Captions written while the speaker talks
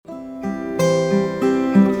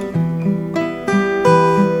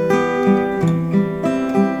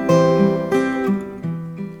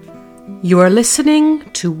You are listening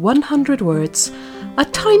to 100 Words, a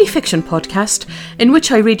tiny fiction podcast in which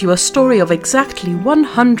I read you a story of exactly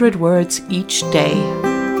 100 words each day.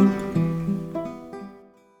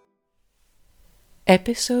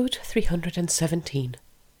 Episode 317.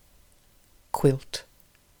 Quilt.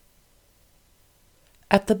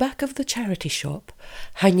 At the back of the charity shop,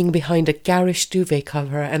 hanging behind a garish duvet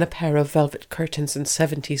cover and a pair of velvet curtains in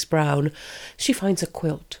 70s brown, she finds a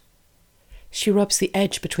quilt. She rubs the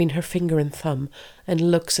edge between her finger and thumb and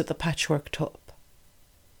looks at the patchwork top.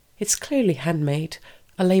 It's clearly handmade,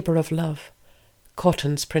 a labour of love,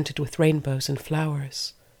 cottons printed with rainbows and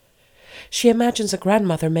flowers. She imagines a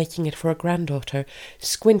grandmother making it for a granddaughter,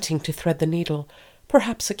 squinting to thread the needle,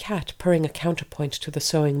 perhaps a cat purring a counterpoint to the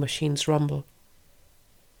sewing machine's rumble.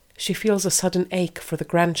 She feels a sudden ache for the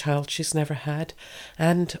grandchild she's never had,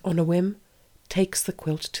 and, on a whim, takes the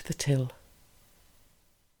quilt to the till.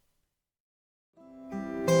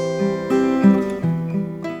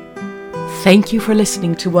 Thank you for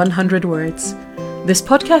listening to 100 Words. This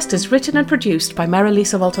podcast is written and produced by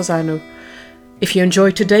Marilisa Valtazano. If you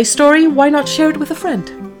enjoyed today's story, why not share it with a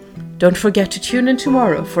friend? Don't forget to tune in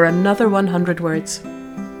tomorrow for another 100 Words.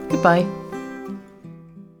 Goodbye.